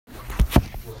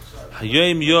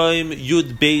Hayom Yom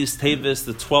Yud Beis Tevet,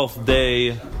 the 12th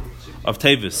day of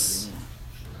Tevet.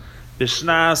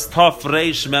 Bishnas Tov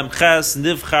Reish Memches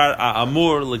Nivchar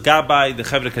Amur Legabai the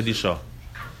Chevra Kadisha.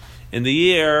 In the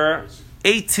year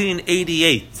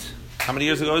 1888, how many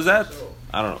years ago is that?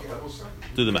 I don't know.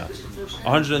 Do the math.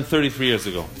 133 years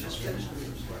ago.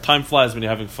 Time flies when you're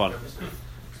having fun.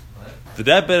 The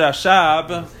Rebbe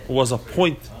Rashab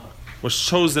was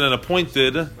chosen and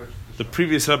appointed, the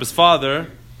previous Rebbe's father,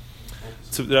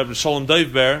 to the Rebbe Shalom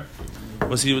Doivber,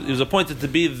 he was appointed to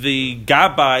be the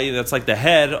Gabbai, that's like the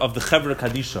head of the Chevra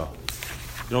Kadisha.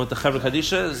 You know what the Chevra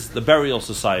Kadisha is? The burial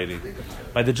society.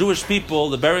 By the Jewish people,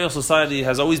 the burial society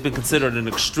has always been considered an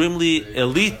extremely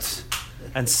elite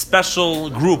and special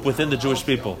group within the Jewish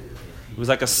people. It was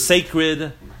like a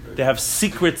sacred, they have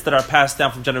secrets that are passed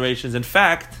down from generations. In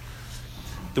fact,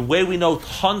 the way we know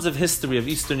tons of history of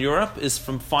Eastern Europe is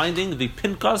from finding the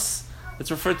Pinkas,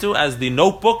 it's referred to as the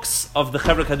notebooks of the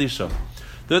Chevra Kadisha.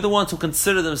 They're the ones who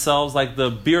consider themselves like the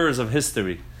bearers of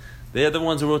history. They're the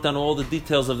ones who wrote down all the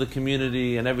details of the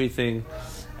community and everything,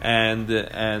 and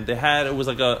they had it was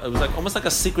almost like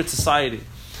a secret society.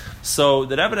 So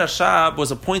the Rebbe Rashab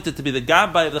was appointed to be the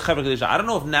Gabbai of the Chevra Kadisha. I don't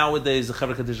know if nowadays the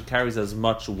Chevra Kadisha carries as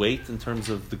much weight in terms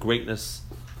of the greatness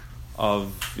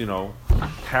of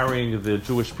carrying the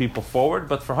Jewish people forward,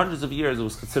 but for hundreds of years it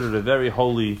was considered a very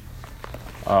holy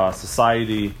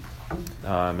society,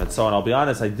 and so on. I'll be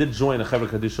honest, I did join a Chevra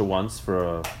Kadisha once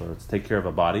for to take care of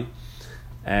a body,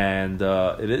 and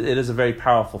it is a very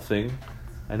powerful thing.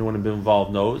 Anyone who's been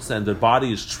involved knows, and the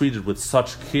body is treated with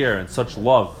such care and such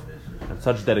love and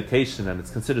such dedication, and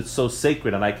it's considered so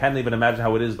sacred. And I can't even imagine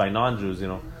how it is by non-Jews.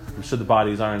 I'm sure the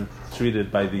bodies aren't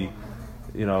treated by these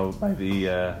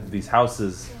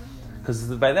houses, because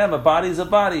by them a body is a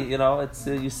body. It's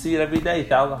you see it every day,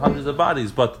 hundreds of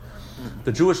bodies. But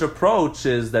the Jewish approach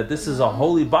is that this is a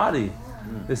holy body.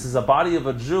 This is a body of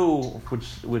a Jew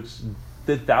which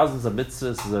did thousands of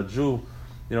mitzvahs. This is a Jew.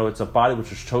 It's a body which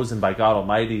was chosen by God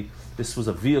Almighty. This was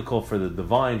a vehicle for the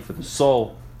divine, for the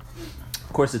soul.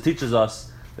 Of course, it teaches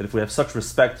us that if we have such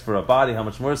respect for a body, how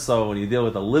much more so when you deal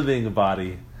with a living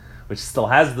body, which still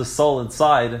has the soul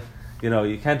inside.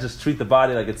 You can't just treat the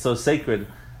body like it's so sacred,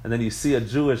 and then you see a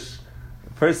Jewish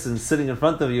person sitting in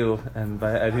front of you, and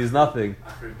he's nothing.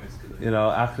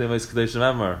 Exactly.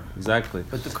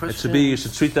 But the Christians, you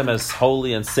should treat them as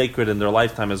holy and sacred in their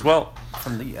lifetime as well.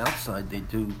 From the outside, they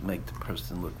do make the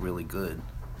person look really good.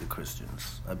 The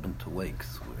Christians. I've been to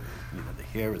wakes where the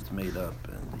hair is made up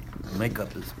and the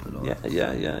makeup is put on. Yeah.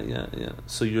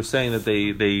 So you're saying that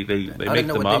they make them up? I don't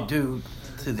know what they do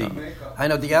to the. I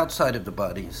know the outside of the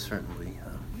body is certainly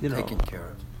taken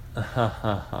care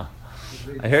of.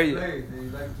 I hear you. They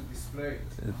like to display.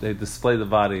 They display the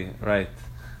body, right?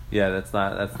 Yeah, that's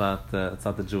not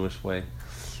the Jewish way.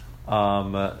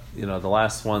 The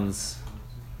last ones,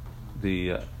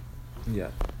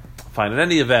 fine. In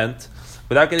any event,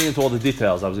 without getting into all the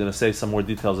details, I was going to say some more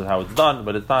details of how it's done,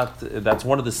 but it's not. That's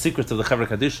one of the secrets of the Chevra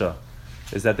Kadisha,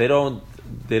 is that they don't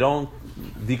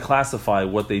declassify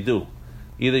what they do.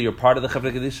 Either you're part of the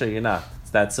Chevra Kadisha or you're not.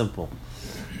 It's that simple.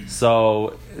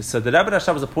 So the Rebbe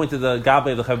Rashab was appointed the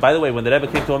Gabbai of the Chevra. By the way, when the Rebbe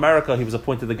came to America, he was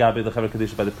appointed the Gabbai of the Chevra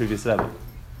Kadisha by the previous Rebbe.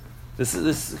 This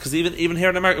because even here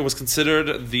in America, it was considered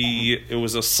it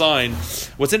was a sign.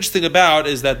 What's interesting about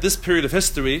is that this period of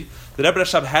history, the Rebbe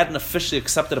Rashab hadn't officially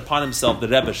accepted upon himself the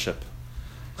Rebbeship.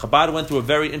 Chabad went through a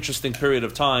very interesting period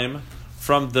of time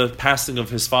from the passing of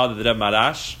his father, the Rebbe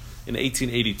Marash, in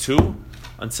 1882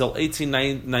 until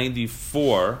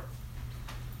 1894.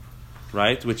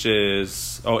 Right, which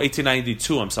is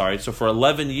 1892. I'm sorry. So for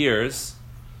 11 years,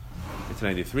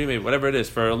 1893 maybe, whatever it is,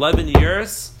 for 11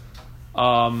 years,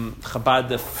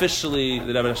 Chabad officially,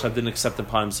 the Rebbe Rashab didn't accept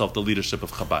upon himself the leadership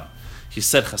of Chabad. He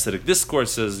said Hasidic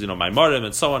discourses, Maimarim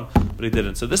and so on, but he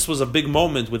didn't. So this was a big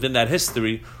moment within that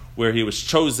history where he was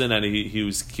chosen and he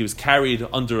was carried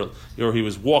under, or he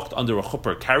was walked under a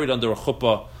chuppah, carried under a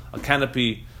chuppah, a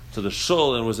canopy to the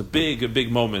shul, and it was a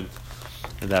big moment.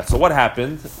 And that. So what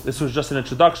happened? This was just an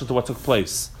introduction to what took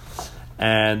place,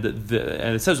 and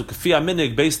it says Kafia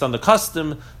Minig, based on the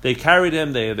custom, they carried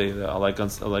him. They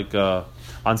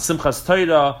on Simchas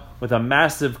Torah with a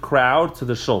massive crowd to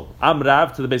the shul,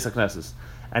 Amrav to the Beis HaKnesses,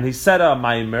 and he said a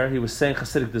maimer. He was saying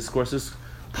Hasidic discourses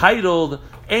titled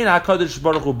Ein HaKadosh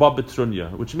Baruch Hu Ba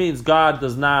B'Trunya, which means God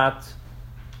does not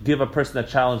give a person a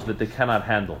challenge that they cannot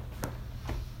handle.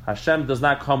 Hashem does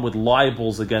not come with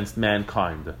libels against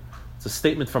mankind. It's a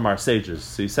statement from our sages.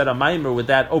 So he said a maimer with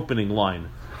that opening line.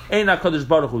 Ein HaKadosh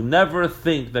Baruch Hu, never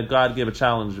think that God gave a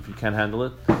challenge if you can't handle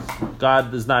it.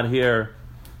 God is not here.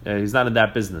 He's not in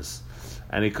that business.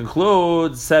 And he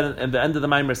concludes, said at the end of the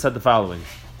Maimer, said the following.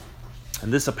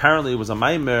 And this apparently was a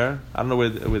Maimer, I don't know where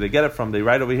they get it from, they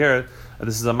write over here,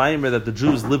 this is a Maimer that the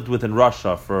Jews lived with in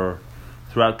Russia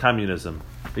throughout communism.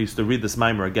 They used to read this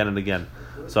Maimer again and again.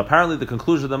 So apparently the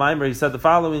conclusion of the Maimer, he said the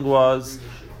following was,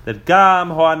 that Gam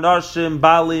ho'anoshim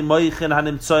bali moichin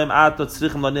hanimtsoim ato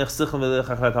tzrichim lanich sichim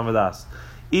v'lichachret hamadas.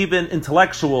 Even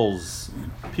intellectuals,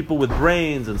 people with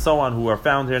brains and so on who are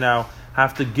found here now,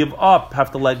 have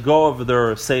to let go of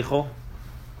their seichel,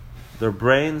 their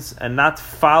brains, and not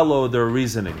follow their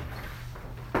reasoning.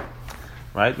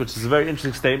 Right, which is a very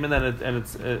interesting statement,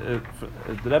 the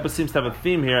Rebbe seems to have a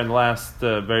theme here in the last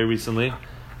very recently,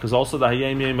 because also the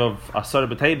Hayom Yom of Asar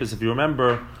B'Teibus, if you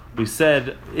remember, we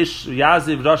said Ish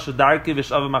Yaziv Rosh Darki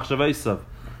Vish Ava Machshaveisav.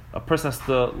 A person has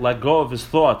to let go of his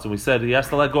thoughts, and we said he has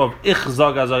to let go of Ich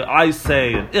Zog as I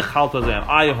say, and Ich Halt as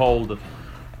I hold,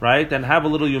 right, and have a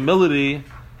little humility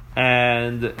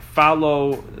and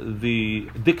follow the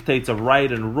dictates of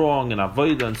right and wrong and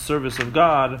avodah and service of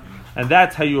God. And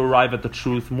that's how you arrive at the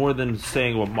truth, more than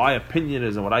saying what my opinion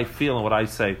is and what I feel and what I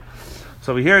say.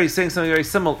 So here he's saying something very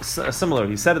similar.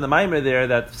 He said in the Maimer there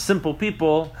that simple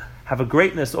people have a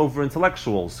greatness over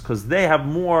intellectuals because they have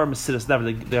more mesiras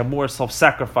nefesh, they have more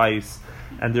self-sacrifice,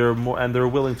 and they're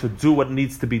willing to do what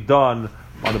needs to be done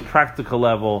on a practical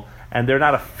level, and they're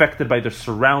not affected by their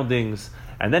surroundings.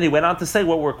 And then he went on to say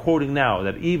what we're quoting now,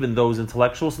 that even those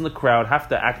intellectuals in the crowd have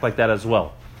to act like that as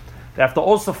well. They have to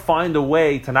also find a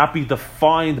way to not be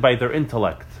defined by their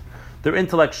intellect. Their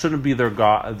intellect shouldn't be their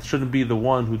God, shouldn't be the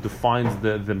one who defines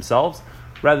themselves.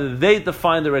 Rather, they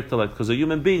define their intellect, because a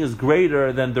human being is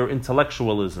greater than their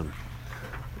intellectualism,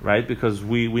 right? Because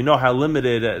we know how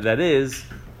limited that is,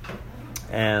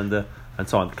 and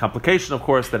so on. The complication, of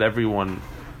course, that everyone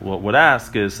would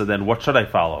ask is, so then what should I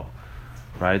follow,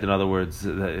 right? In other words,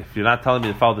 if you're not telling me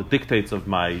to follow the dictates of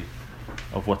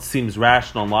what seems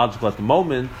rational and logical at the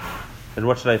moment, then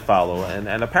what should I follow?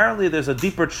 And apparently there's a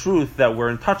deeper truth that we're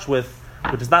in touch with,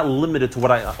 which is not limited to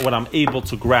what I'm able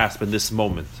to grasp in this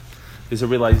moment. There's a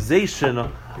realization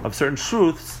of certain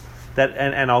truths that,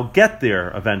 and I'll get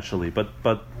there eventually, but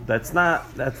that's not.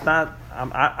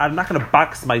 I'm not going to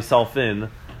box myself in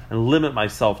and limit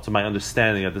myself to my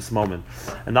understanding at this moment.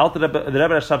 And the Rebbe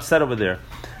Rashab said over there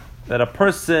that a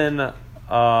person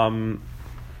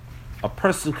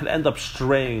could end up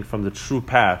straying from the true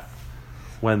path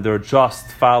when they're just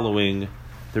following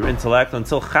their intellect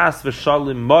until chas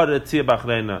v'shalim moret tia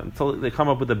b'achreina, until they come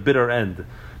up with a bitter end.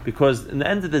 Because in the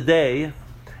end of the day,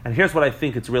 and here's what I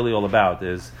think it's really all about,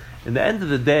 is in the end of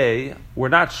the day, we're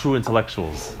not true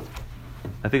intellectuals.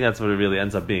 I think that's what it really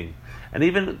ends up being. And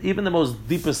even the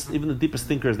deepest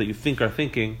thinkers that you think are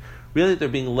thinking, really they're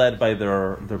being led by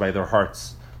their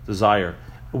heart's desire.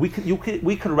 We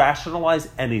could rationalize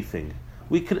anything.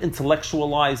 We could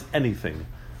intellectualize anything,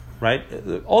 right?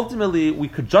 Ultimately, we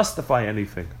could justify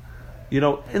anything.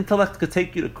 Intellect could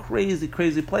take you to crazy,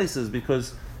 crazy places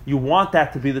because you want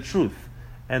that to be the truth.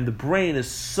 And the brain is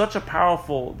such a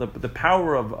powerful, the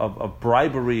power of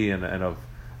bribery and of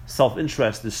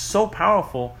self-interest is so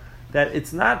powerful that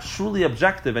it's not truly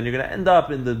objective, and you're going to end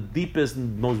up in the deepest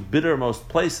and most bittermost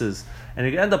places, and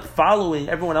you're going to end up following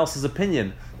everyone else's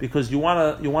opinion because you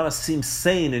want to seem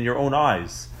sane in your own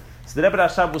eyes. So the Rebbe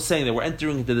Rashab was saying that we're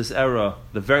entering into this era,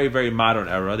 the very, very modern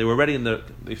era. They were already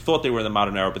they thought they were in the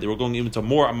modern era, but they were going even to a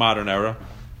more modern era.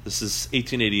 This is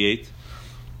 1888.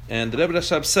 And the Rebbe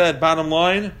Rashab said, bottom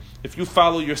line, if you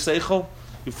follow your seichel,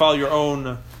 you follow your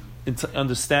own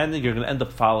understanding, you're going to end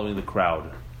up following the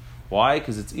crowd. Why?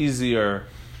 Because it's easier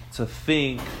to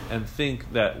think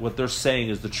that what they're saying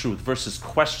is the truth versus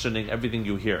questioning everything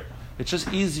you hear. It's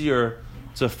just easier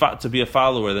to be a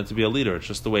follower than to be a leader. It's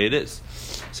just the way it is.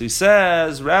 So he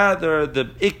says, rather, the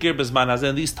ikir bezman hazeh,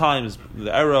 in these times,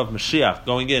 the era of Mashiach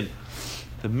going in,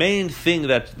 the main thing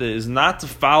that is not to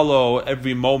follow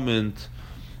every moment,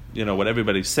 what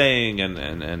everybody's saying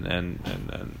and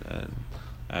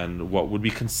what would be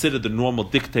considered the normal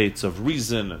dictates of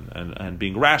reason and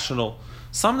being rational.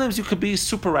 Sometimes you could be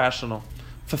super rational.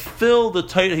 Fulfill the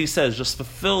Torah, he says, just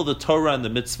fulfill the Torah and the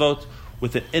mitzvot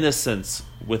with an innocence,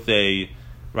 with a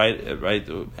right,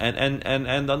 and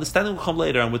the understanding will come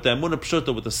later, and with the emunah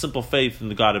pshuta, with the simple faith in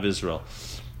the God of Israel,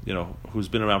 who's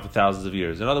been around for thousands of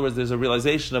years. In other words, there's a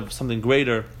realization of something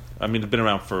greater. I mean, it's been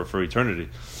around for eternity,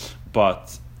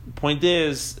 but the point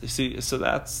is, see, so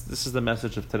this is the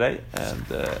message of today,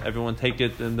 and everyone take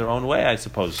it in their own way, I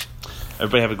suppose.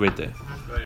 Everybody have a great day.